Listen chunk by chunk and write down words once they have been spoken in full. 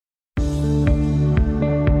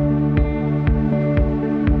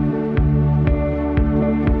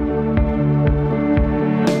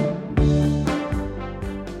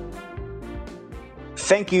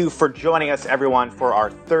Thank you for joining us, everyone, for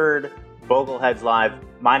our third Bogleheads Live.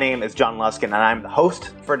 My name is John Luskin, and I'm the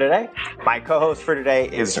host for today. My co-host for today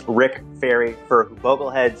is Rick Ferri, for who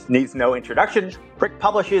Bogleheads needs no introduction. Rick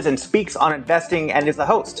publishes and speaks on investing and is the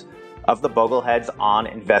host of the Bogleheads on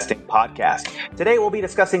Investing podcast. Today, we'll be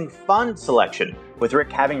discussing fund selection, with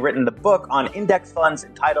Rick having written the book on index funds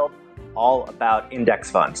entitled All About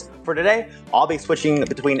Index Funds. For today, I'll be switching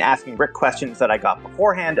between asking Rick questions that I got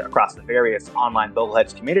beforehand across the various online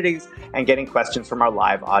Bogleheads communities and getting questions from our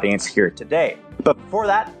live audience here today. But before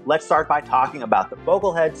that, let's start by talking about the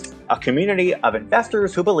Bogleheads, a community of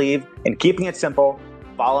investors who believe in keeping it simple,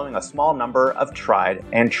 following a small number of tried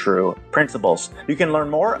and true principles. You can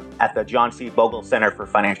learn more at the John C. Bogle Center for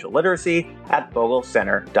Financial Literacy at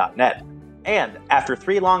boglecenter.net. And after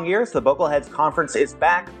 3 long years, the Bogleheads Conference is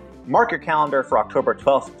back. Mark your calendar for October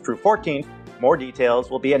 12th through 14th. More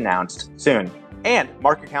details will be announced soon. And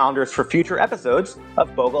mark your calendars for future episodes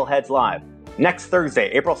of Bogleheads Live. Next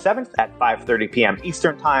Thursday, April 7th at 5:30 p.m.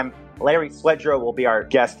 Eastern Time, Larry Swedrow will be our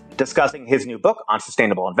guest discussing his new book on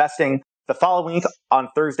sustainable investing. The following week, on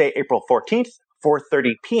Thursday, April 14th,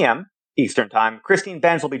 4:30 p.m. Eastern Time, Christine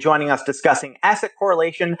Benz will be joining us discussing asset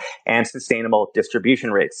correlation and sustainable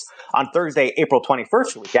distribution rates. On Thursday, April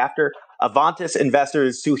 21st, the week after, Avantis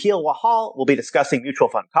investors Suhail Wahal will be discussing mutual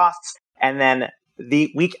fund costs. And then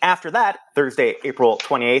the week after that, Thursday, April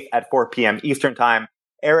 28th at 4 p.m. Eastern Time,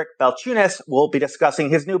 Eric Balchunas will be discussing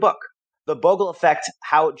his new book, The Bogle Effect: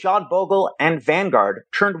 How John Bogle and Vanguard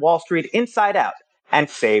Turned Wall Street Inside Out and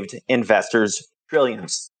Saved Investors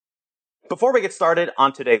Trillions. Before we get started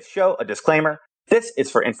on today's show, a disclaimer. This is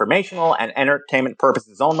for informational and entertainment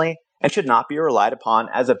purposes only and should not be relied upon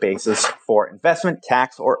as a basis for investment,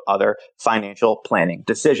 tax, or other financial planning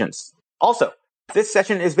decisions. Also, this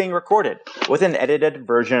session is being recorded, with an edited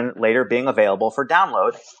version later being available for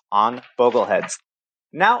download on Bogleheads.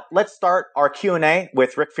 Now, let's start our Q&A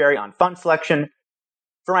with Rick Ferri on fund selection.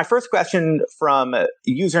 For my first question, from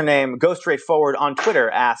username Go Straight Forward on Twitter,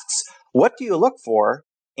 asks, what do you look for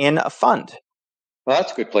in a fund? Well,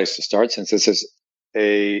 that's a good place to start, since this is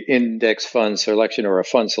a index fund selection or a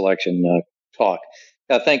fund selection talk.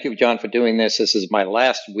 Thank you, John, for doing this. This is my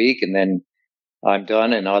last week, and then I'm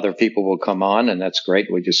done, and other people will come on, and that's great.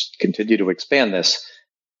 We just continue to expand this.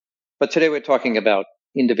 But today we're talking about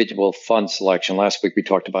individual fund selection. Last week we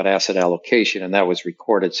talked about asset allocation, and that was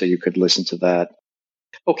recorded, so you could listen to that.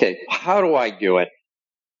 Okay, how do I do it?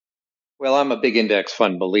 Well, I'm a big index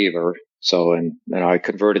fund believer. So, and I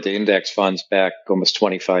converted to index funds back almost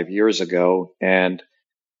 25 years ago. And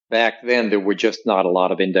back then, there were just not a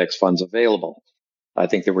lot of index funds available. I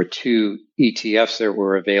think there were 2 ETFs that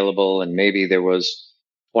were available, and maybe there was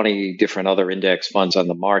 20 different other index funds on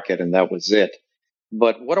the market, and that was it.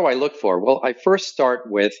 But what do I look for? Well, I first start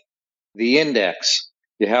with the index.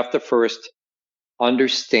 You have to first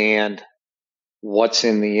understand what's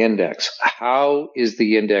in the index. How is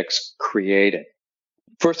the index created?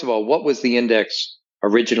 First of all, what was the index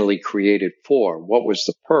originally created for? What was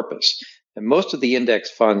the purpose? And most of the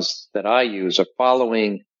index funds that I use are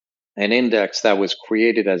following an index that was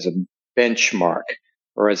created as a benchmark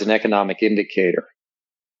or as an economic indicator.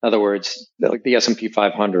 In other words, like the S&P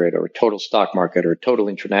 500 or a total stock market or total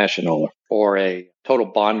international or a total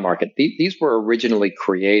bond market. These were originally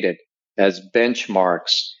created as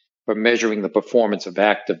benchmarks for measuring the performance of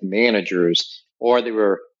active managers, or they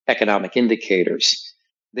were economic indicators.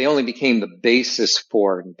 They only became the basis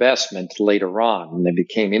for investment later on, and they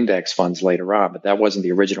became index funds later on, but that wasn't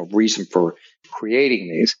the original reason for creating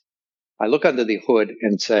these. I look under the hood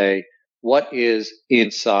and say, what is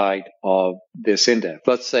inside of this index?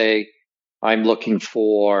 Let's say I'm looking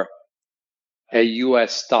for a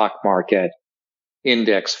U.S. stock market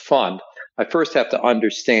index fund. I first have to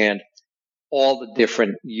understand all the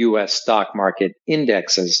different U.S. stock market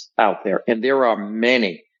indexes out there, and there are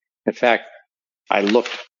many. In fact, I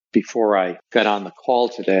looked before I got on the call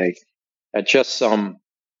today at just some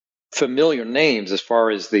familiar names as far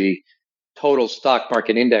as the total stock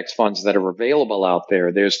market index funds that are available out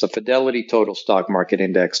there. There's the Fidelity Total Stock Market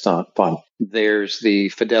Index Fund. There's the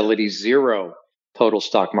Fidelity Zero Total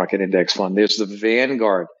Stock Market Index Fund. There's the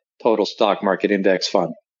Vanguard Total Stock Market Index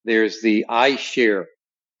Fund. There's the iShare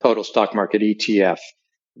Total Stock Market ETF.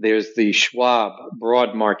 There's the Schwab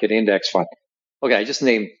Broad Market Index Fund. Okay, I just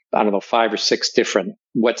named, 5 or 6 different,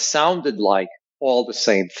 what sounded like all the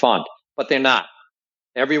same fund, but they're not.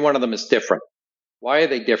 Every one of them is different. Why are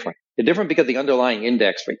they different? They're different because the underlying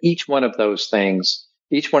index for each one of those things,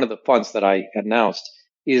 each one of the funds that I announced,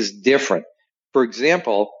 is different. For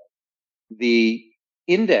example, the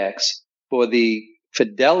index for the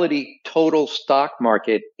Fidelity Total Stock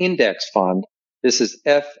Market Index Fund This is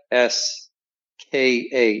FSKAX.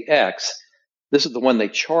 This is the one they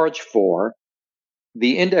charge for.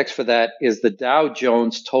 The index for that is the Dow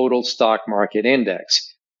Jones Total Stock Market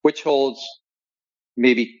Index, which holds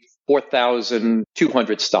maybe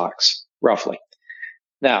 4,200 stocks, roughly.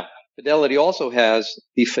 Now, Fidelity also has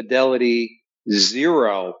the Fidelity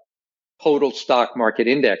Zero Total Stock Market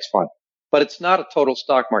Index Fund, but it's not a total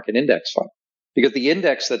stock market index fund because the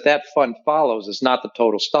index that fund follows is not the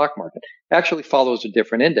total stock market. It actually follows a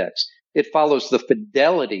different index. It follows the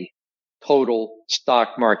Fidelity Total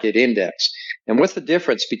Stock Market Index. And what's the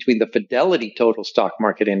difference between the Fidelity Total Stock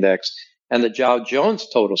Market Index and the Dow Jones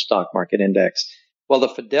Total Stock Market Index? Well, the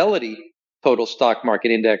Fidelity Total Stock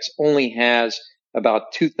Market Index only has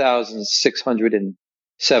about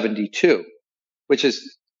 2,672, which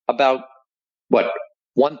is about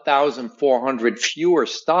 1,400 fewer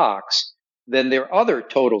stocks than their other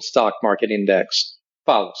total stock market index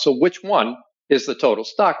follows. So which one is the total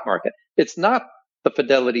stock market? It's not the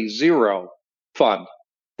Fidelity Zero fund.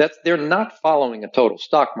 They're not following a total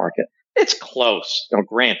stock market. It's close,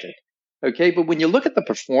 granted. Okay, but when you look at the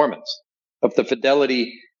performance of the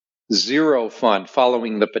Fidelity Zero fund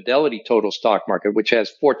following the Fidelity Total Stock Market, which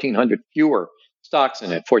has 1,400 fewer stocks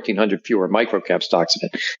in it, 1,400 fewer microcap stocks in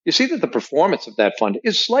it, you see that the performance of that fund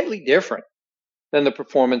is slightly different than the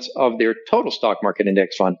performance of their total stock market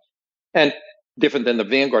index fund, and different than the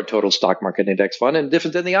Vanguard Total Stock Market Index Fund, and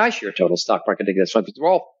different than the iShares Total Stock Market Index Fund, because they're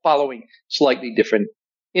all following slightly different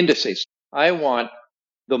indices. I want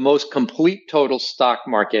the most complete total stock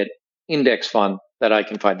market index fund that I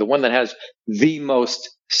can find, the one that has the most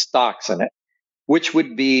stocks in it, which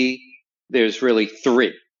would be, there's really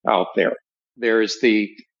three out there. There is the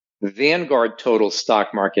Vanguard Total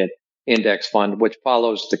Stock Market Index Fund, which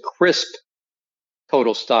follows the CRSP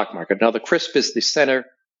Total Stock Market. Now, the CRSP is the Center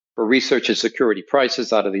for Research and Security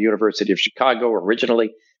Prices out of the University of Chicago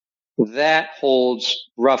originally. That holds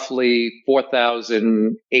roughly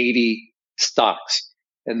 4,080 stocks.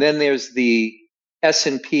 And then there's the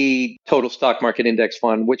S&P Total Stock Market Index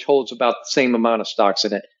Fund, which holds about the same amount of stocks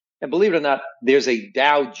in it. And believe it or not, there's a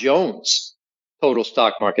Dow Jones Total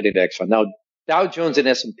Stock Market Index Fund. Now, Dow Jones and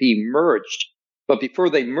S&P merged, but before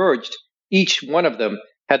they merged, each one of them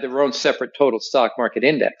had their own separate total stock market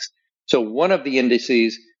index. So one of the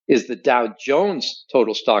indices is the Dow Jones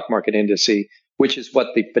Total Stock Market Index, which is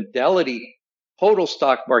what the Fidelity Total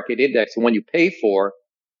Stock Market Index, the one you pay for,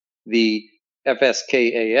 the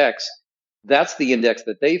FSKAX, that's the index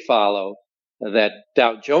that they follow, that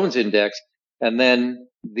Dow Jones index. And then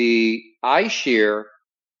the iShare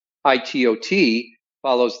ITOT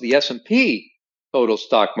follows the S&P Total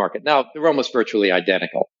Stock Market. Now, they're almost virtually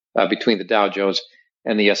identical between the Dow Jones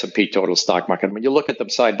and the S&P Total Stock Market. When you look at them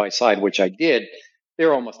side by side, which I did,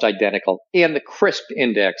 they're almost identical. And the CRSP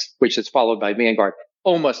index, which is followed by Vanguard,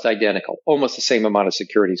 almost identical, almost the same amount of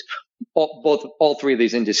securities. All three of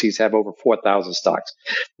these indices have over 4,000 stocks.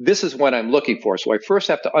 This is what I'm looking for. So I first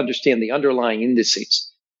have to understand the underlying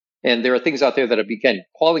indices. And there are things out there that are, again,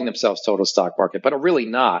 calling themselves total stock market, but are really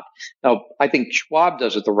not. Now, I think Schwab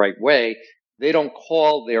does it the right way. They don't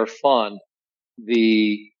call their fund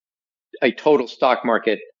a total stock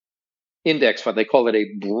market index fund. They call it a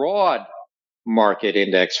broad market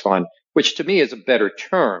index fund, which to me is a better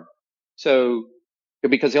term. So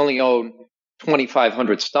because they only own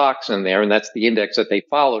 2,500 stocks in there, and that's the index that they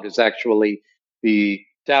followed, is actually the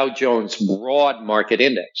Dow Jones Broad Market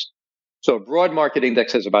Index. So a broad market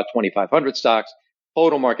index has about 2,500 stocks.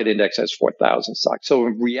 Total market index has 4,000 stocks. So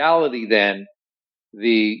in reality, then,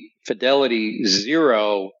 the Fidelity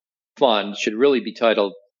Zero Fund should really be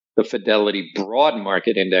titled the Fidelity Broad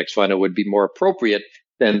Market Index Fund. It would be more appropriate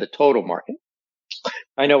than the total market.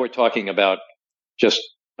 I know we're talking about just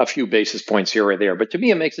a few basis points here or there, but to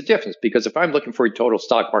me, it makes a difference because if I'm looking for a total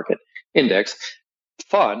stock market index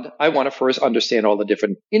fund, I want to first understand all the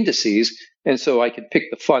different indices. And so I can pick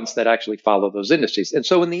the funds that actually follow those indices. And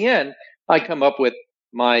so in the end, I come up with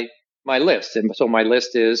my list. And so my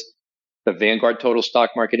list is the Vanguard Total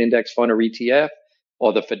Stock Market Index Fund or ETF,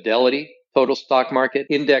 or the Fidelity Total Stock Market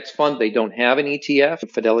Index Fund. They don't have an ETF.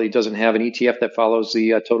 Fidelity doesn't have an ETF that follows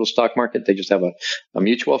the total stock market. They just have a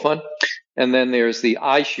mutual fund. And then there's the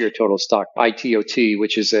iShare Total Stock, ITOT,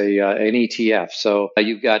 which is an ETF. So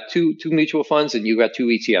you've got two mutual funds and you've got two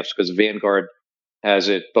ETFs because Vanguard has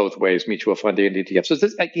it both ways, mutual fund and ETF. So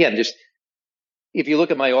this, again, just if you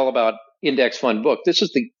look at my All About Index Fund book, this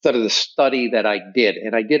is the sort of the study that I did.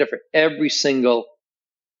 And I did it for every single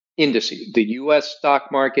indice, the U.S. stock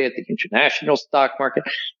market, the international stock market,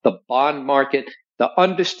 the bond market, to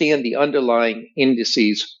understand the underlying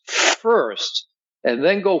indices first, and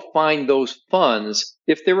then go find those funds,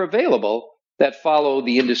 if they're available, that follow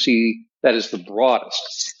the indice that is the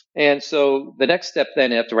broadest. And so the next step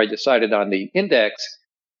then, after I decided on the index,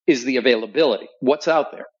 is the availability. What's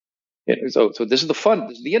out there? So this is the fund,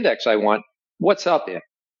 this is the index I want. What's out there?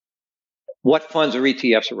 What funds or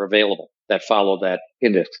ETFs are available that follow that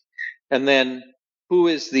index? And then who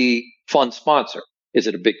is the fund sponsor? Is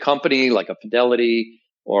it a big company like a Fidelity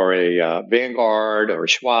or a Vanguard or a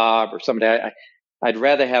Schwab or somebody? I'd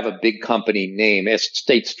rather have a big company name, as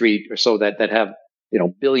State Street or so that have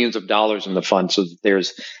billions of dollars in the fund, so that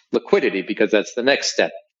there's liquidity, because that's the next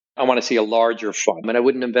step. I want to see a larger fund, and I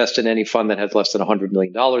wouldn't invest in any fund that has less than $100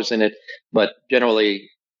 million in it. But generally,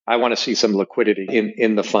 I want to see some liquidity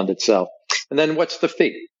in the fund itself. And then what's the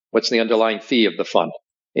fee? What's the underlying fee of the fund?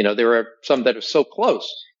 There are some that are so close,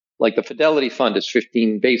 like the Fidelity fund is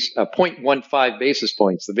 0.15 basis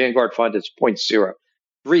points. The Vanguard fund is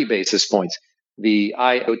 0.03 basis points. The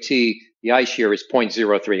IoT, the iShare is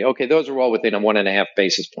 0.03. Okay, those are all within a 1.5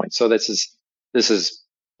 basis points. So this is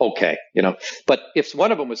okay, But if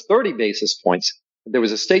one of them was 30 basis points, there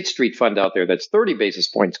was a State Street fund out there that's 30 basis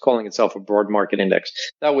points, calling itself a broad market index.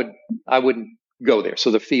 I wouldn't go there. So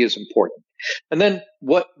the fee is important. And then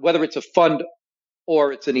whether it's a fund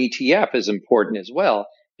or it's an ETF is important as well,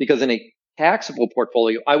 because in a taxable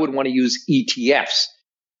portfolio, I would want to use ETFs.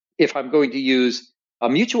 If I'm going to use a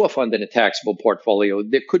mutual fund in a taxable portfolio,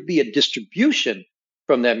 there could be a distribution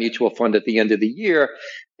from that mutual fund at the end of the year,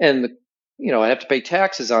 and I have to pay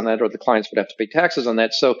taxes on that, or the clients would have to pay taxes on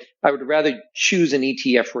that. So I would rather choose an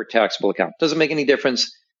ETF for a taxable account. Doesn't make any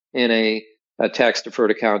difference in a tax deferred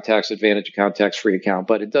account, tax advantage account, tax free account,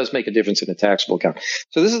 but it does make a difference in a taxable account.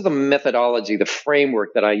 So this is the methodology, the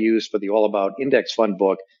framework that I used for the All About Index Fund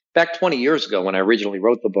book back 20 years ago when I originally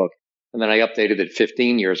wrote the book. And then I updated it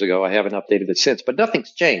 15 years ago. I haven't updated it since, but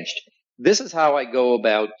nothing's changed. This is how I go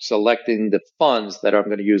about selecting the funds that I'm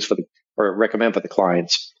going to use or recommend for the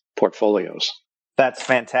clients' portfolios. That's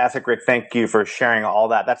fantastic, Rick. Thank you for sharing all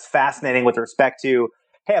that. That's fascinating with respect to,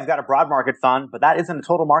 hey, I've got a broad market fund, but that isn't a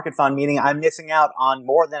total market fund, meaning I'm missing out on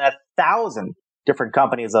more than 1,000 different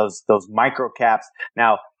companies, those micro caps.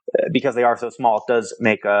 Now, because they are so small, it does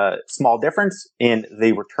make a small difference in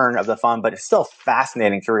the return of the fund, but it's still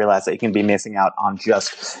fascinating to realize that you can be missing out on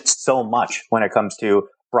just so much when it comes to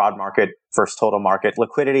broad market versus total market.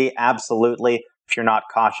 Liquidity, absolutely. If you're not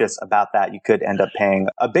cautious about that, you could end up paying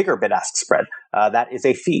a bigger bid-ask spread. That is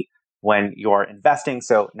a fee when you're investing.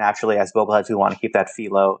 So naturally, as bogleheads, we want to keep that fee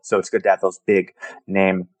low. So it's good to have those big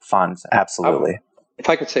name funds. Absolutely. If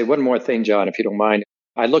I could say one more thing, John, if you don't mind.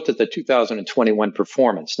 I looked at the 2021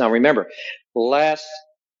 performance. Now, remember, last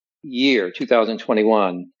year,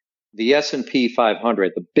 2021, the S&P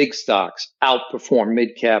 500, the big stocks, outperformed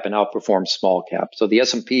mid-cap and outperformed small cap. So the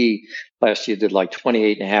S&P last year did like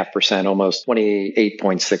 28.5%, almost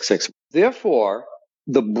 28.66. Therefore,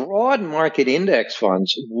 the broad market index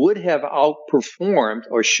funds would have outperformed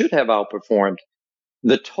or should have outperformed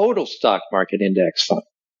the total stock market index fund,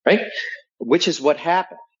 right? Which is what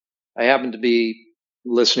happened. I happened to be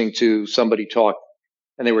listening to somebody talk,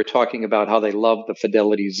 and they were talking about how they loved the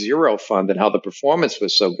Fidelity Zero Fund and how the performance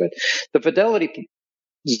was so good. The Fidelity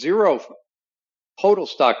Zero Total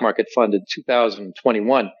Stock Market Fund in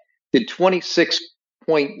 2021 did 26.01,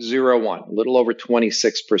 a little over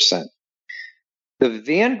 26%. The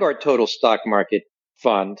Vanguard Total Stock Market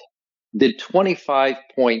Fund did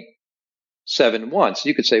 25.71. So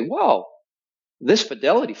you could say, wow, this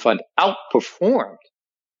Fidelity Fund outperformed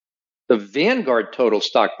the Vanguard Total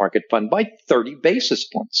Stock Market Fund by 30 basis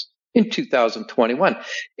points in 2021.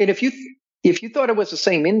 And if you thought it was the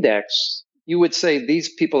same index, you would say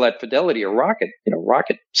these people at Fidelity are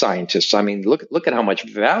rocket scientists. I mean, look at how much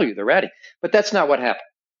value they're adding. But that's not what happened.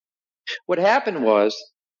 What happened was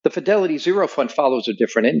the Fidelity Zero Fund follows a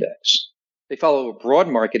different index. They follow a broad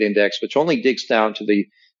market index, which only digs down to the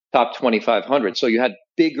top 2,500. So you had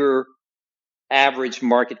bigger average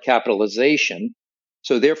market capitalization.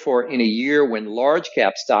 So therefore, in a year when large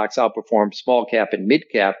cap stocks outperform small cap and mid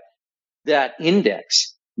cap, that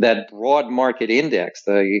index, that broad market index,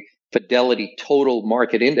 the Fidelity Total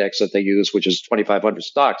Market Index that they use, which is 2,500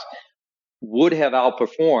 stocks, would have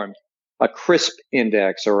outperformed a CRSP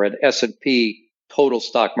index or an S&P Total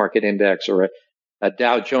Stock Market Index or a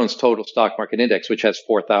Dow Jones Total Stock Market Index, which has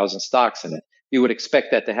 4,000 stocks in it. You would expect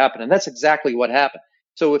that to happen. And that's exactly what happened.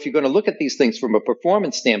 So if you're going to look at these things from a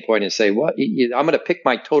performance standpoint and say, well, I'm going to pick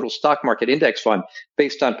my total stock market index fund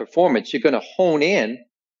based on performance, you're going to hone in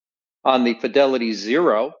on the Fidelity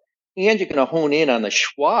Zero, and you're going to hone in on the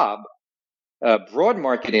Schwab broad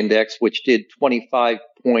market index, which did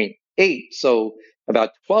 25.8. So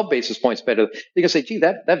about 12 basis points better. You can say, gee,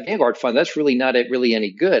 that Vanguard fund, that's really not really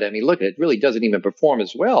any good. I mean, look, it really doesn't even perform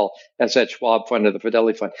as well as that Schwab fund or the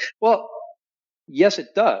Fidelity fund. Well, yes, it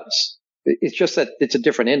does. It's just that it's a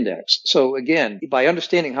different index. So again, by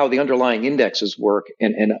understanding how the underlying indexes work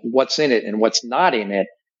and what's in it and what's not in it,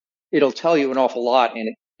 it'll tell you an awful lot.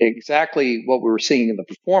 And exactly what we were seeing in the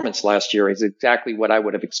performance last year is exactly what I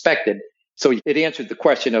would have expected. So it answered the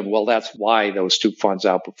question of, well, that's why those two funds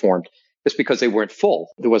outperformed. It's because they weren't full.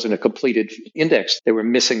 There wasn't a completed index. They were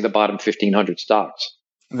missing the bottom 1,500 stocks.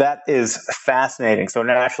 That is fascinating. So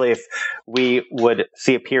naturally, if we would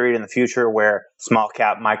see a period in the future where small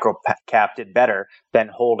cap, micro cap did better, then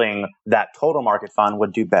holding that total market fund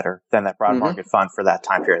would do better than that broad market fund for that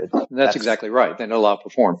time period. That's exactly right. Then it'll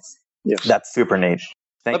outperform. Yes. That's super neat.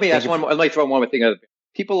 Let me throw one more thing.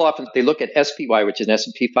 People often, they look at SPY, which is an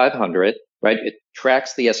S&P 500, right? It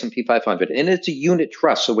tracks the S&P 500, and it's a unit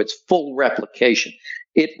trust, so it's full replication.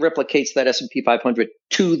 It replicates that S&P 500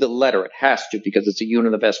 to the letter. It has to, because it's a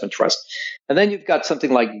unit investment trust. And then you've got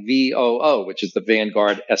something like VOO, which is the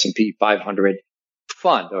Vanguard S&P 500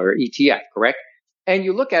 fund or ETF, correct? And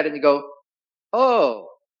you look at it and you go, oh,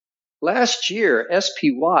 last year,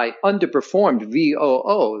 SPY underperformed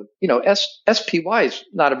VOO. You know, SPY is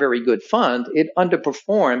not a very good fund. It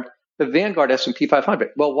underperformed the Vanguard S&P 500.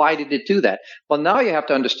 Well, why did it do that? Well, now you have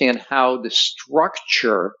to understand how the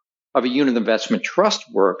structure of a unit investment trust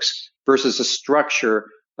works versus the structure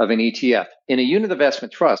of an ETF. In a unit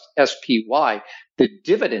investment trust, SPY, the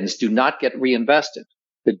dividends do not get reinvested.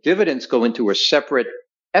 The dividends go into a separate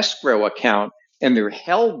escrow account, and they're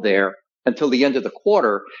held there until the end of the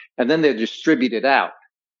quarter, and then they're distributed out.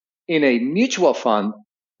 In a mutual fund,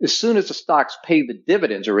 as soon as the stocks pay the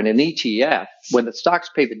dividends, or in an ETF, when the stocks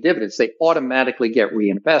pay the dividends, they automatically get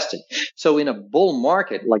reinvested. So in a bull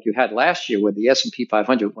market, like you had last year, where the S&P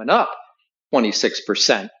 500 went up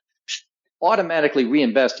 26%, automatically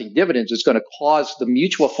reinvesting dividends is going to cause the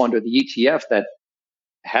mutual fund or the ETF that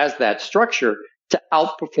has that structure to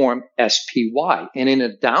outperform SPY. And in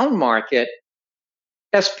a down market,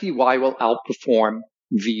 SPY will outperform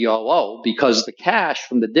VOO because the cash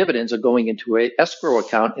from the dividends are going into an escrow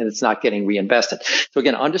account and it's not getting reinvested. So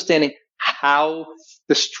again, understanding how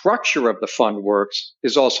the structure of the fund works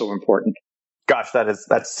is also important. Gosh,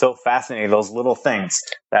 that's so fascinating. Those little things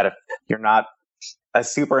that if you're not a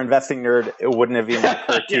super investing nerd, it wouldn't have even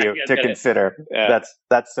occurred to you to consider. Yeah.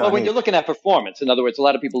 That's so well, when neat. You're looking at performance, in other words, a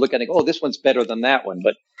lot of people look at it and go, oh, this one's better than that one.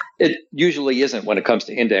 But it usually isn't when it comes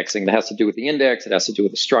to indexing. It has to do with the index. It has to do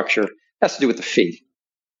with the structure. It has to do with the fee.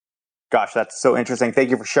 Gosh, that's so interesting. Thank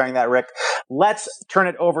you for sharing that, Rick. Let's turn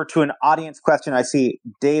it over to an audience question. I see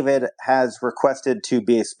David has requested to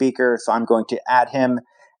be a speaker, so I'm going to add him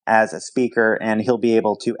as a speaker, and he'll be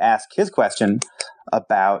able to ask his question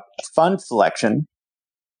about fund selection.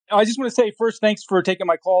 I just want to say first, thanks for taking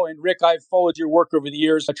my call. And Rick, I've followed your work over the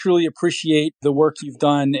years. I truly appreciate the work you've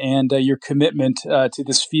done and your commitment to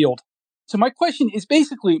this field. So my question is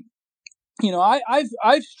basically,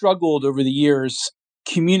 I've struggled over the years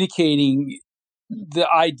communicating the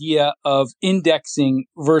idea of indexing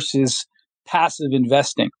versus passive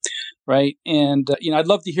investing, right? And I'd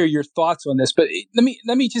love to hear your thoughts on this, but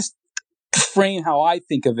let me just frame how I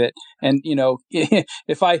think of it. And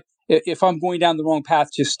if I'm going down the wrong path,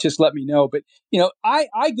 just let me know. But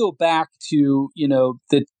I go back to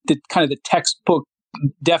the kind of the textbook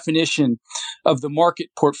definition of the market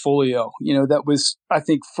portfolio. That was, I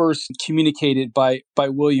think, first communicated by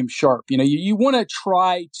William Sharp. You want to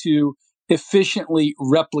try to efficiently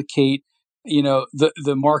replicate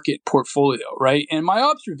the market portfolio, right? And my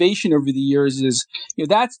observation over the years is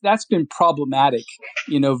that's been problematic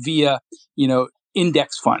via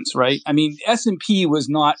index funds, right? I mean, S&P was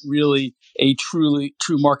not really a true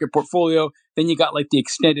market portfolio. Then you got like the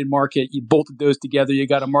extended market, you bolted those together, you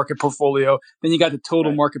got a market portfolio, then you got the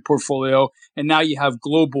total market portfolio, and now you have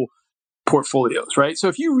global portfolios, right? So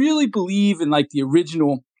if you really believe in like the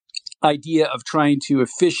original idea of trying to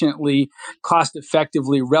efficiently, cost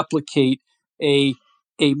effectively replicate a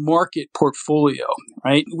market portfolio,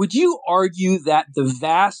 right? Would you argue that the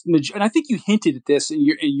vast majority, and I think you hinted at this in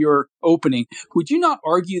your opening, would you not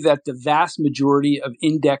argue that the vast majority of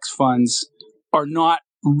index funds are not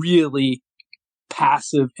really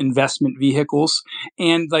passive investment vehicles?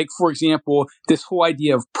 And like, for example, this whole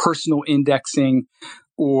idea of personal indexing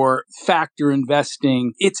or factor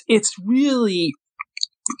investing, it's really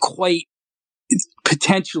quite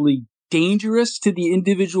potentially dangerous to the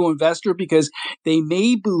individual investor because they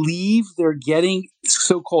may believe they're getting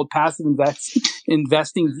so-called passive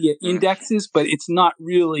investing via indexes, but it's not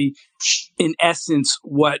really, in essence,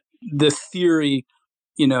 what the theory,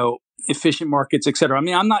 efficient markets, et cetera. I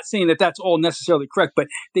mean, I'm not saying that that's all necessarily correct, but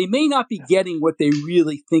they may not be getting what they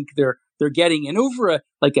really think they're getting. And over a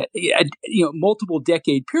multiple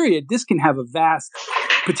decade period, this can have a vast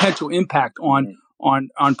potential impact on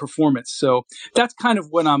performance. So that's kind of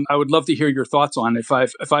what I would love to hear your thoughts on if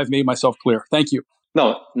I've made myself clear. Thank you.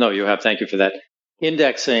 No, you have. Thank you for that.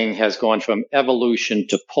 Indexing has gone from evolution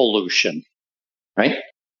to pollution, right?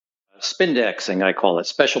 Spindexing, I call it,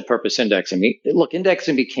 special purpose indexing. Look,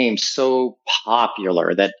 indexing became so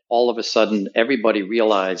popular that all of a sudden everybody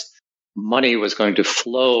realized money was going to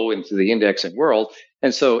flow into the indexing world.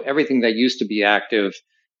 And so everything that used to be active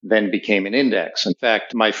then became an index. In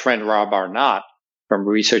fact, my friend Rob Arnott from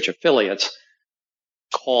Research Affiliates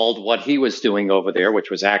called what he was doing over there,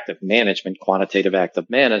 which was active management, quantitative active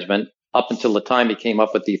management, up until the time he came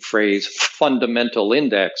up with the phrase fundamental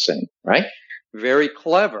indexing, right? Very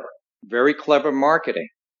clever marketing.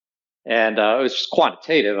 And it was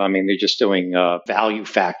quantitative. I mean, they're just doing value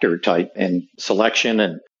factor type and selection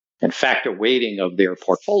and factor weighting of their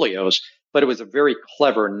portfolios, but it was a very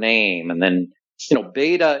clever name. And then,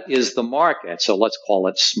 beta is the market. So let's call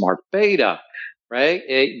it smart beta, right?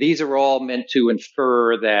 These are all meant to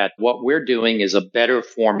infer that what we're doing is a better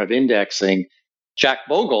form of indexing. Jack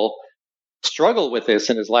Bogle struggled with this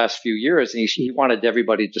in his last few years, and he wanted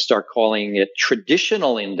everybody to start calling it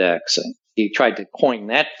traditional indexing. He tried to coin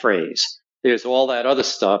that phrase. There's all that other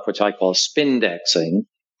stuff, which I call spindexing.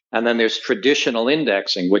 And then there's traditional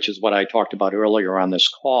indexing, which is what I talked about earlier on this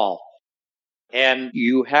call. And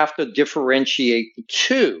you have to differentiate the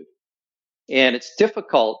two. And it's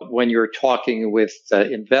difficult when you're talking with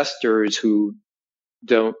investors who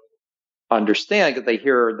don't understand, because they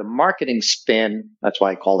hear the marketing spin, that's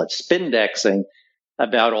why I call it spindexing,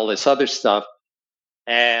 about all this other stuff.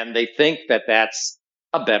 And they think that that's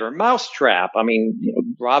a better mousetrap. I mean,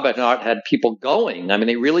 Rob Arnott had people going. I mean,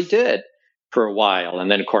 they really did for a while. And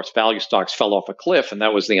then, of course, value stocks fell off a cliff, and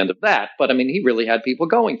that was the end of that. But I mean, he really had people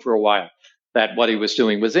going for a while. That what he was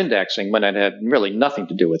doing was indexing when it had really nothing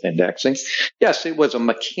to do with indexing. Yes, it was a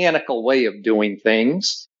mechanical way of doing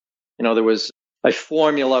things. There was a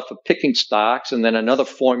formula for picking stocks, and then another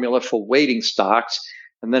formula for weighting stocks,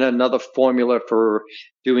 and then another formula for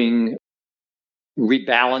doing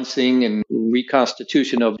rebalancing and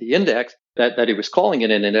reconstitution of the index that he was calling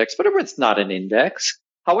it an index, but it's not an index.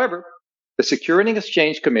 However, the Securities and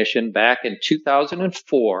Exchange Commission back in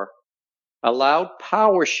 2004 allowed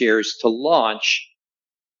PowerShares to launch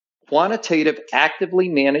quantitative actively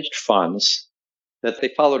managed funds that they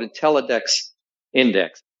followed IntelliDex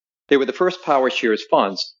index. They were the first PowerShares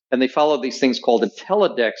funds, and they followed these things called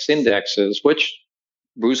IntelliDex indexes, which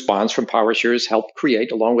Bruce Bonds from PowerShares helped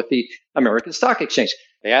create along with the American Stock Exchange.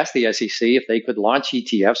 They asked the SEC if they could launch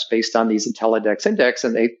ETFs based on these IntelliDex index,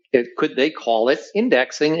 and could they call it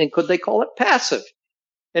indexing, and could they call it passive?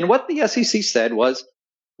 And what the SEC said was,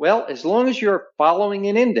 well, as long as you're following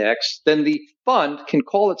an index, then the fund can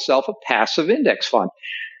call itself a passive index fund.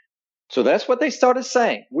 So that's what they started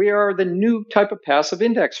saying. We are the new type of passive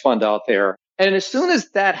index fund out there. And as soon as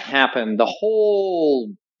that happened, the whole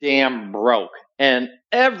dam broke. And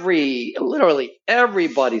literally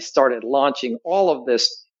everybody started launching all of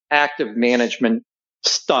this active management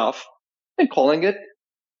stuff and calling it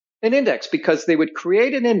an index, because they would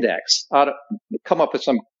create an index come up with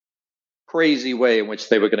some crazy way in which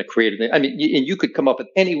they were going to create it. I mean, and you could come up with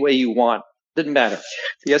any way you want. Didn't matter.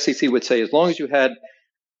 The SEC would say, as long as you had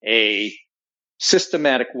a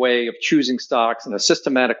systematic way of choosing stocks and a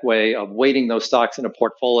systematic way of weighting those stocks in a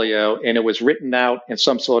portfolio, and it was written out in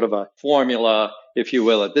some sort of a formula, if you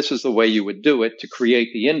will, that this is the way you would do it to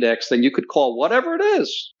create the index, then you could call whatever it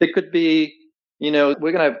is. It could be, we're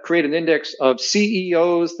going to create an index of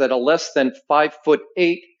CEOs that are less than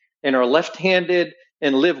 5'8" and are left-handed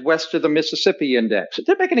and live west of the Mississippi index. It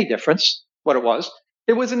didn't make any difference what it was.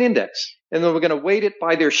 It was an index. And then we're going to weight it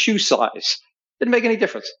by their shoe size. Didn't make any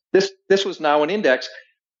difference. This was now an index.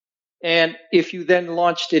 And if you then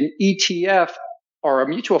launched an ETF or a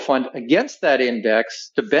mutual fund against that index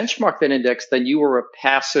to benchmark that index, then you were a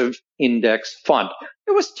passive index fund.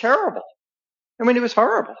 It was terrible. I mean, it was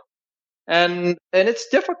horrible. And it's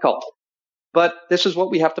difficult. But this is what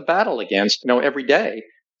we have to battle against, every day.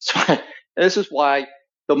 So this is why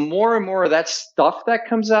the more and more of that stuff that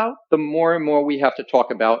comes out, the more and more we have to talk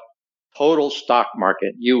about total stock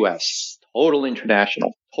market, U.S., total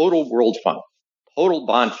international, total world fund, total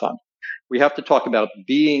bond fund. We have to talk about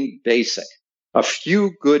being basic, a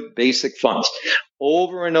few good basic funds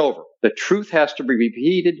over and over. The truth has to be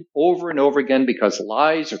repeated over and over again because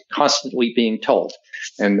lies are constantly being told.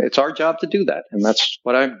 And it's our job to do that. And that's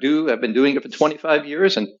what I do. I've been doing it for 25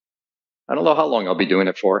 years, and I don't know how long I'll be doing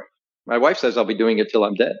it for. My wife says I'll be doing it till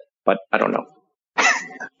I'm dead, but I don't know.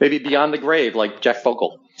 Maybe beyond the grave, like Jeff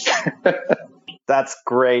Fogle. That's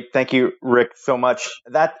great. Thank you, Rick, so much.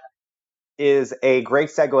 That is a great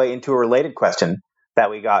segue into a related question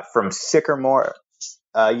that we got from Sycamore,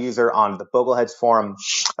 a user on the Bogleheads forum,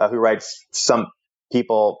 who writes, some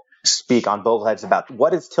people speak on Bogleheads about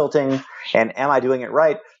what is tilting and am I doing it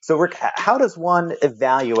right? So, Rick, how does one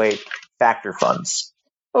evaluate factor funds?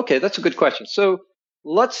 Okay, that's a good question. So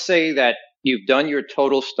let's say that you've done your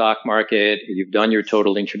total stock market, you've done your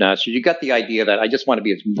total international. You got the idea that I just want to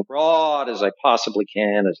be as broad as I possibly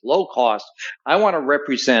can, as low cost. I want to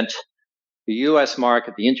represent the U.S.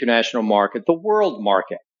 market, the international market, the world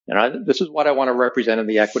market. And this is what I want to represent in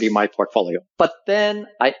the equity of my portfolio. But then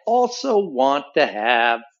I also want to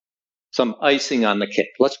have some icing on the cake.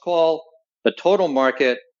 Let's call the total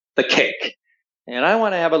market the cake. And I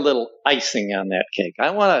want to have a little icing on that cake. I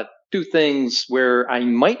want to do things where I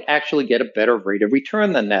might actually get a better rate of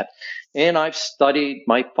return than that. And I've studied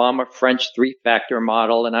my Fama French three-factor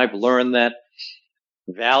model, and I've learned that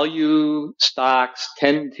value stocks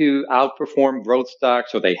tend to outperform growth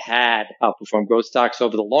stocks, or they had outperformed growth stocks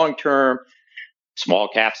over the long term. Small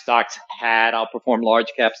cap stocks had outperformed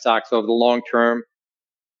large cap stocks over the long term.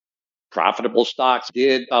 Profitable stocks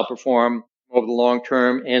did outperform over the long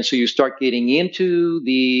term. And so you start getting into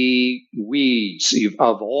the weeds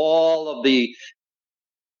of all of the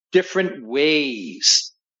different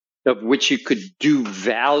ways of which you could do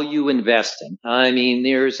value investing. I mean,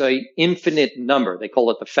 there's an infinite number. They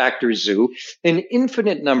call it the factor zoo, an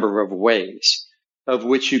infinite number of ways of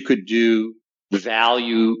which you could do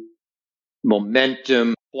value,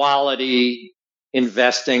 momentum, quality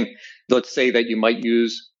investing. Let's say that you might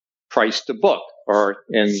use price to book, or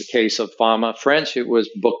in the case of Fama French, it was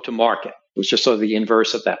book to market. It was just sort of the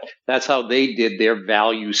inverse of that. That's how they did their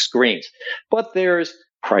value screens. But there's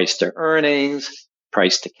price to earnings,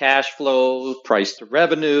 price to cash flow, price to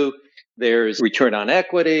revenue. There's return on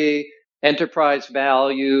equity, enterprise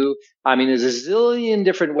value. I mean, there's a zillion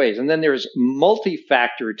different ways. And then there's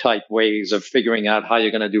multi-factor type ways of figuring out how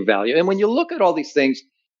you're going to do value. And when you look at all these things,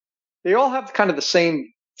 they all have kind of the same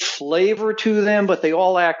flavor to them, but they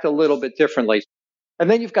all act a little bit differently. And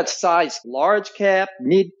then you've got size, large cap,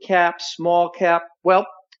 mid cap, small cap. Well,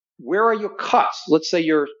 where are your cuts? Let's say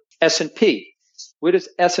you're S&P. Where does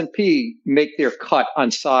S&P make their cut on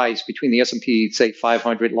size between the S&P, say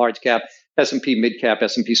 500 large cap, S&P mid cap,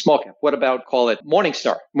 S&P small cap? What about, call it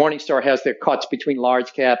Morningstar? Morningstar has their cuts between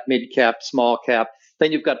large cap, mid cap, small cap.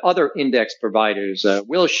 Then you've got other index providers,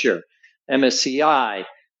 Wilshire, MSCI.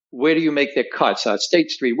 Where do you make their cuts? State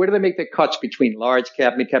Street, where do they make their cuts between large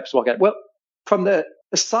cap, mid cap, small cap? Well, from the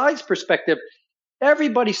size perspective,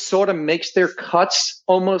 everybody sort of makes their cuts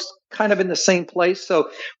almost kind of in the same place.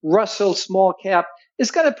 So Russell small cap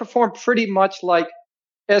is going to perform pretty much like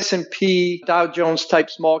S&P, Dow Jones type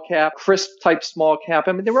small cap, CRSP type small cap.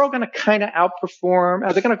 I mean, they're all going to kind of outperform.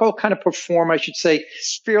 They're going to all kind of perform, I should say,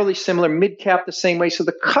 fairly similar. Mid cap the same way. So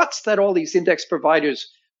the cuts that all these index providers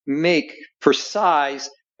make for size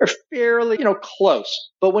are fairly,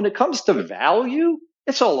 close. But when it comes to value,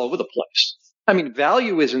 it's all over the place. I mean,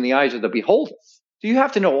 value is in the eyes of the beholder. So you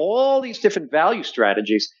have to know all these different value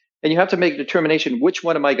strategies, and you have to make a determination, which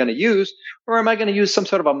one am I going to use, or am I going to use some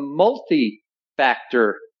sort of a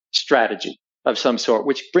multi-factor strategy of some sort,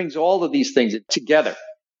 which brings all of these things together.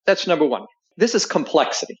 That's number one. This is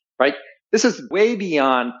complexity, right? This is way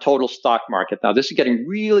beyond total stock market now. This is getting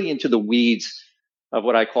really into the weeds of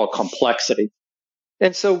what I call complexity.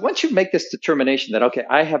 And so once you make this determination that, okay,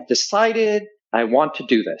 I have decided I want to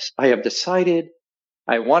do this. I have decided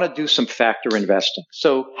I want to do some factor investing.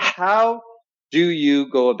 So how do you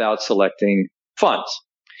go about selecting funds?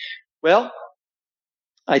 Well,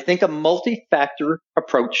 I think a multi-factor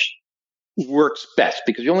approach works best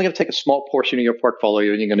because you're only going to take a small portion of your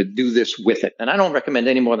portfolio and you're going to do this with it. And I don't recommend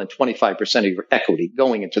any more than 25% of your equity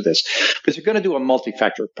going into this because you're going to do a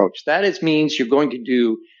multi-factor approach. That means you're going to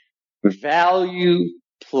do value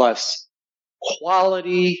plus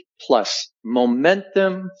quality plus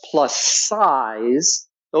momentum plus size,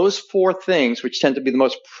 those four things, which tend to be the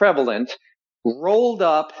most prevalent, rolled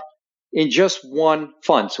up in just one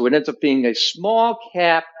fund. So it ends up being a small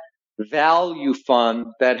cap value fund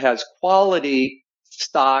that has quality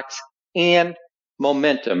stocks and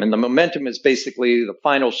momentum. And the momentum is basically the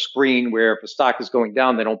final screen where if a stock is going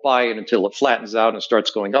down, they don't buy it until it flattens out and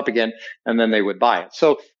starts going up again, and then they would buy it.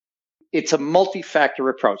 So it's a multi-factor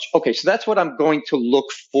approach. Okay, so that's what I'm going to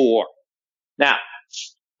look for. Now,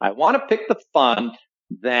 I want to pick the fund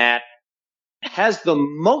that has the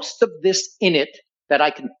most of this in it that I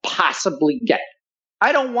can possibly get.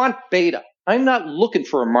 I don't want beta. I'm not looking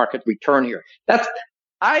for a market return here.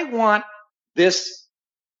 I want this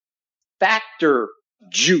factor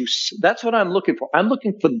juice. That's what I'm looking for. I'm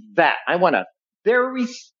looking for that. I want a very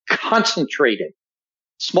concentrated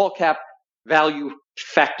small cap value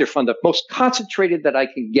factor fund, the most concentrated that I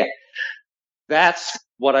can get. That's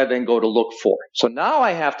what I then go to look for. So now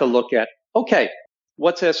I have to look at, okay,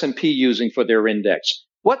 what's S&P using for their index?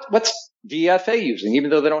 What's DFA using? Even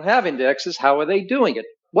though they don't have indexes, how are they doing it?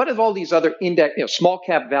 What are all these other index, small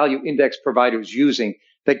cap value index providers using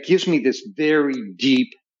that gives me this very deep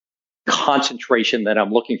concentration that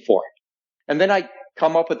I'm looking for? And then I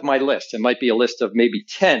come up with my list. It might be a list of maybe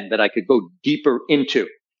 10 that I could go deeper into.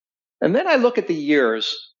 And then I look at the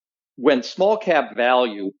years when small cap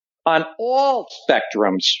value on all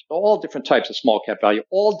spectrums, all different types of small cap value,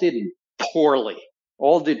 all did poorly.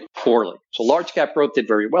 So large cap growth did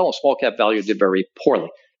very well and small cap value did very poorly.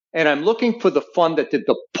 And I'm looking for the fund that did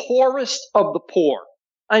the poorest of the poor.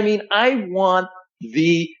 I mean, I want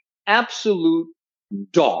the absolute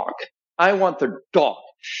dog. I want the dog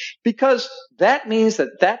because that means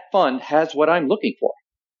that fund has what I'm looking for.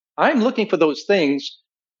 I'm looking for those things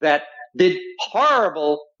that did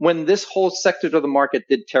horrible when this whole sector of the market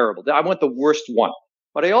did terrible. I want the worst one.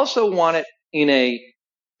 But I also want it in a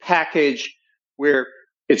package where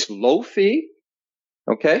it's low fee.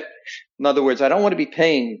 Okay. In other words, I don't want to be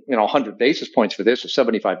paying, 100 basis points for this or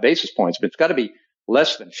 75 basis points, but it's got to be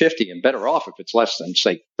less than 50 and better off if it's less than,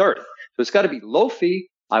 say, 30. So it's got to be low fee.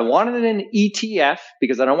 I want it in an ETF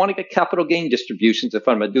because I don't want to get capital gain distributions if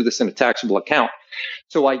I'm going to do this in a taxable account.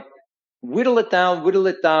 So I whittle it down,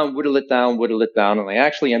 and I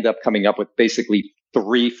actually end up coming up with basically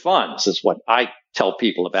 3 funds is what I tell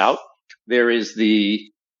people about. There is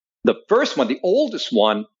the first one, the oldest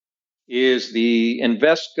one, is the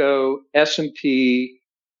Invesco S&P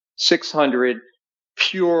 600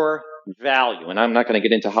 Pure Value. And I'm not going to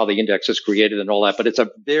get into how the index is created and all that, but it's a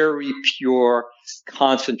very pure,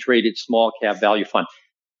 concentrated small cap value fund.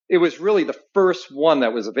 It was really the first one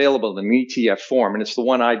that was available in ETF form, and it's the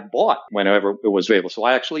one I bought whenever it was available. So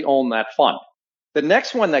I actually own that fund. The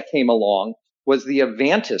next one that came along was the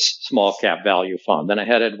Avantis Small Cap Value Fund. And I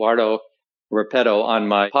had Eduardo Repetto on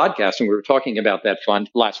my podcast, and we were talking about that fund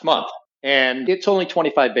last month. And it's only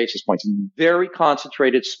 25 basis points. Very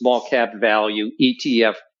concentrated small cap value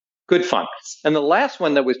ETF, good fund. And the last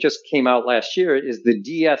one that just came out last year is the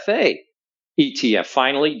DFA ETF.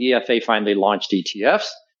 DFA finally launched ETFs.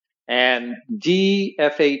 And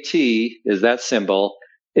DFAT is that symbol.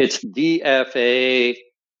 It's DFA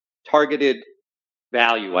targeted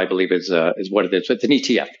value, I believe is what it is. It's an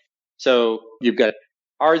ETF. So you've got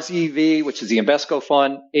RZV, which is the Invesco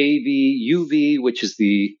fund, AVUV, which is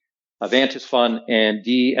the Avantis fund, and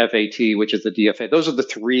DFAT, which is the DFA. Those are the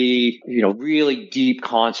 3, really deep,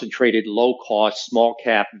 concentrated, low cost, small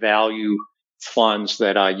cap value funds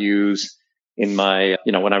that I use in my,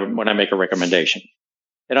 when I make a recommendation.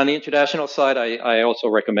 And on the international side, I also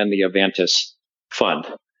recommend the Avantis fund.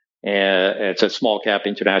 It's a small cap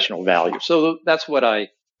international value. So that's what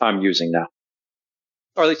I'm using now,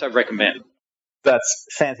 or at least I recommend. That's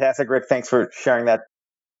fantastic, Rick. Thanks for sharing that.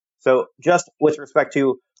 So just with respect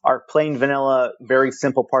to our plain vanilla, very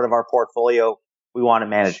simple part of our portfolio, we want to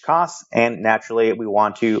manage costs, and naturally we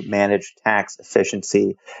want to manage tax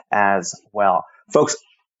efficiency as well. Folks,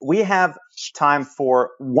 we have time for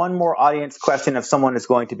one more audience question. If someone is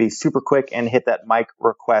going to be super quick and hit that mic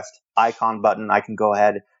request icon button, I can go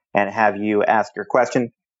ahead and have you ask your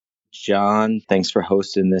question. John, thanks for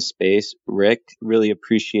hosting this space. Rick, really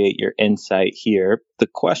appreciate your insight here. The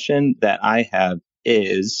question that I have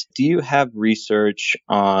is, do you have research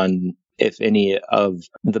on, if any, of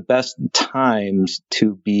the best times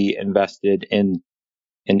to be invested in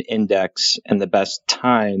an index and the best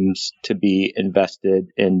times to be invested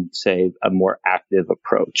in, say, a more active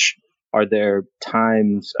approach? Are there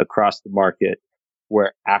times across the market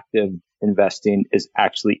where active investing is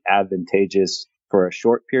actually advantageous for a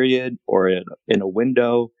short period or in a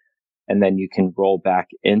window, and then you can roll back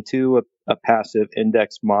into a passive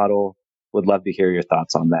index model? Would love to hear your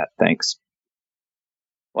thoughts on that. Thanks.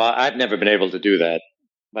 Well, I've never been able to do that,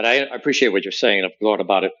 but I appreciate what you're saying. I've thought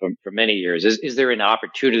about it for many years. Is there an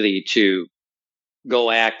opportunity to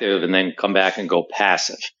go active and then come back and go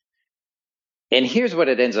passive? And here's what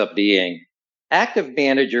it ends up being. Active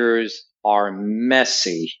managers are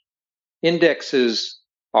messy. Indexes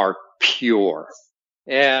are pure.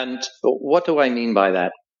 And what do I mean by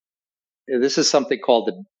that? This is something called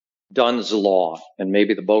the Dunn's Law. And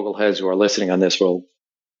maybe the Bogleheads who are listening on this will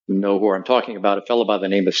know who I'm talking about. A fellow by the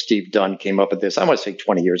name of Steve Dunn came up with this, I want to say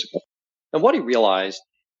 20 years ago. And what he realized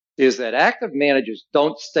is that active managers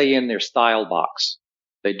don't stay in their style box.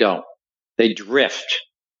 They don't. They drift.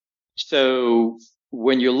 So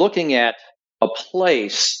when you're looking at a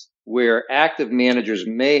place where active managers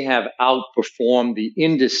may have outperformed the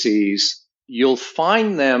indices, you'll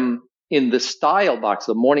find them in the style box,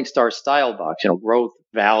 the Morningstar style box, growth,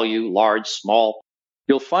 value, large, small.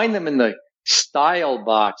 You'll find them in the style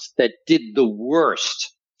box that did the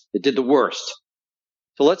worst. It did the worst.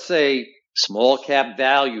 So let's say small cap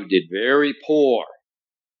value did very poor.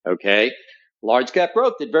 Okay. Large cap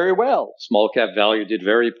growth did very well. Small cap value did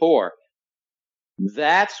very poor.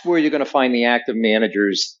 That's where you're going to find the active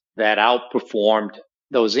managers that outperformed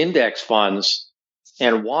those index funds.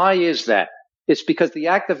 And why is that? It's because the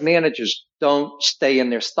active managers don't stay in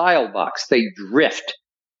their style box. They drift.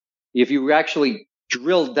 If you actually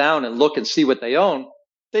drill down and look and see what they own,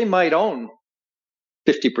 they might own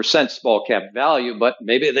 50% small cap value, but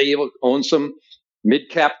maybe they own some mid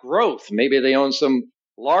cap growth. Maybe they own some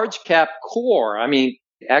large cap core. I mean,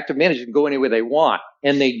 active managers can go anywhere they want,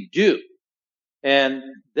 and they do. And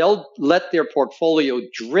they'll let their portfolio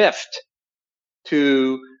drift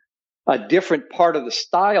to a different part of the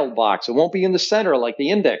style box. It won't be in the center like the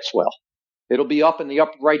index will. It'll be up in the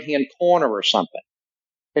upper right-hand corner or something.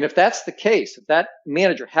 And if that's the case, if that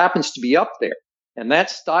manager happens to be up there and that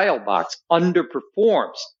style box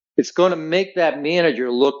underperforms, it's going to make that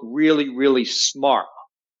manager look really, really smart.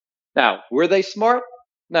 Now, were they smart?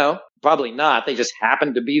 No, probably not. They just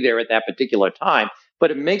happened to be there at that particular time.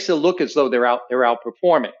 But it makes it look as though they're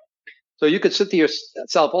outperforming. So you could sit to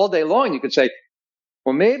yourself all day long. You could say,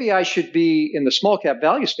 well, maybe I should be in the small cap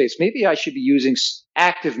value space. Maybe I should be using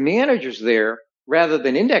active managers there rather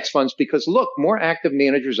than index funds because, look, more active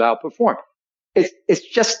managers outperform. It's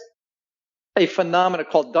just a phenomenon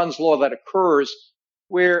called Dunn's Law that occurs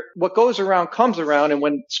where what goes around comes around. And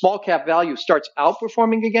when small cap value starts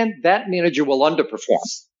outperforming again, that manager will underperform.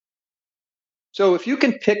 So if you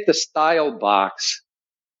can pick the style box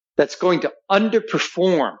that's going to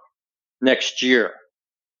underperform next year,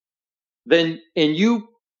 then, and you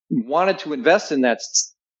wanted to invest in that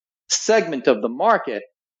segment of the market,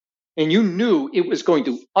 and you knew it was going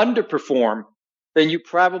to underperform, then you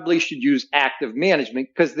probably should use active management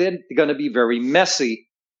because they're going to be very messy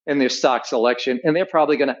in their stock selection, and they're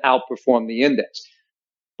probably going to outperform the index.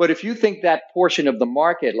 But if you think that portion of the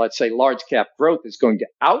market, let's say large cap growth, is going to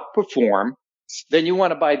outperform, then you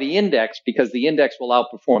want to buy the index because the index will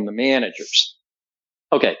outperform the managers.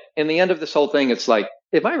 Okay, in the end of this whole thing, it's like,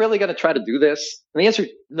 am I really going to try to do this? And the answer is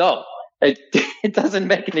no. It doesn't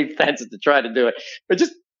make any sense to try to do it. But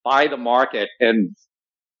just buy the market and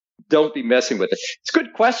don't be messing with it. It's a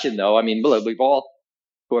good question, though. I mean, we've all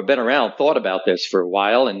who have been around thought about this for a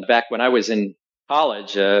while. And back when I was in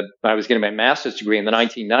college, I was getting my master's degree in the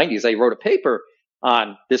 1990s. I wrote a paper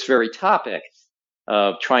on this very topic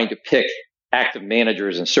of trying to pick active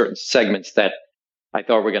managers in certain segments that I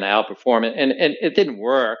thought were going to outperform it. And it didn't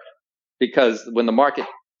work because when the market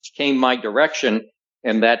came my direction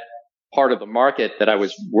and that part of the market that I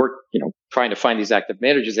was trying to find these active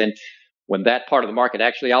managers in, when that part of the market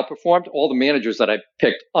actually outperformed, all the managers that I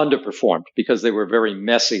picked underperformed because they were very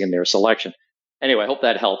messy in their selection. Anyway, I hope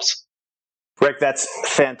that helps. Rick, that's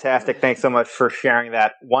fantastic. Thanks so much for sharing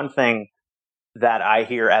that. One thing that I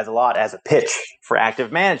hear as a pitch for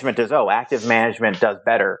active management is, active management does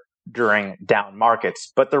better during down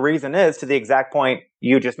markets. But the reason is, to the exact point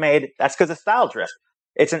you just made, that's because of style drift.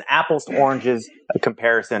 It's an apples to oranges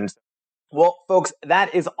comparison. Well, folks,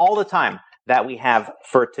 that is all the time that we have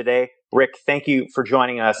for today. Rick, thank you for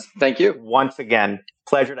joining us. Thank you. Once again,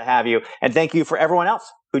 pleasure to have you. And thank you for everyone else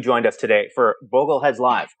who joined us today for Bogleheads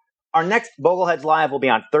Live. Our next Bogleheads Live will be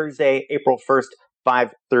on Thursday, April 1st,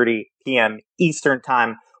 5:30 p.m. Eastern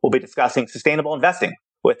Time. We'll be discussing sustainable investing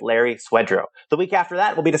with Larry Swedroe. The week after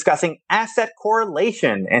that, we'll be discussing asset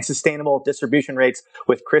correlation and sustainable distribution rates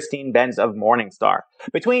with Christine Benz of Morningstar.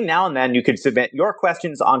 Between now and then, you can submit your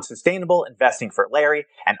questions on sustainable investing for Larry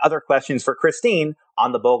and other questions for Christine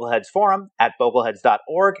on the Bogleheads forum at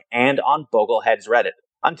bogleheads.org and on Bogleheads Reddit.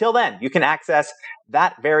 Until then, you can access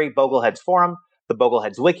that very Bogleheads forum, the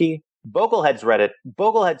Bogleheads Wiki, Bogleheads Reddit,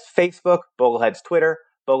 Bogleheads Facebook, Bogleheads Twitter,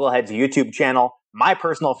 Bogleheads YouTube channel, my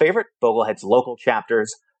personal favorite, Bogleheads local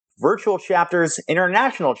chapters, virtual chapters,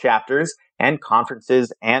 international chapters, and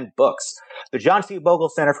conferences and books. The John C. Bogle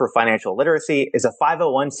Center for Financial Literacy is a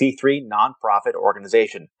 501c3 nonprofit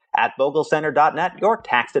organization. At boglecenter.net, your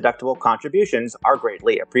tax-deductible contributions are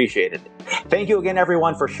greatly appreciated. Thank you again,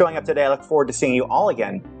 everyone, for showing up today. I look forward to seeing you all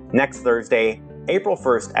again next Thursday, April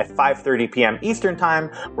 1st at 5:30 p.m. Eastern Time,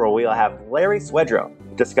 where we'll have Larry Swedroe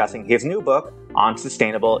discussing his new book on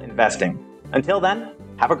sustainable investing. Until then,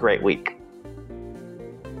 Have a great week.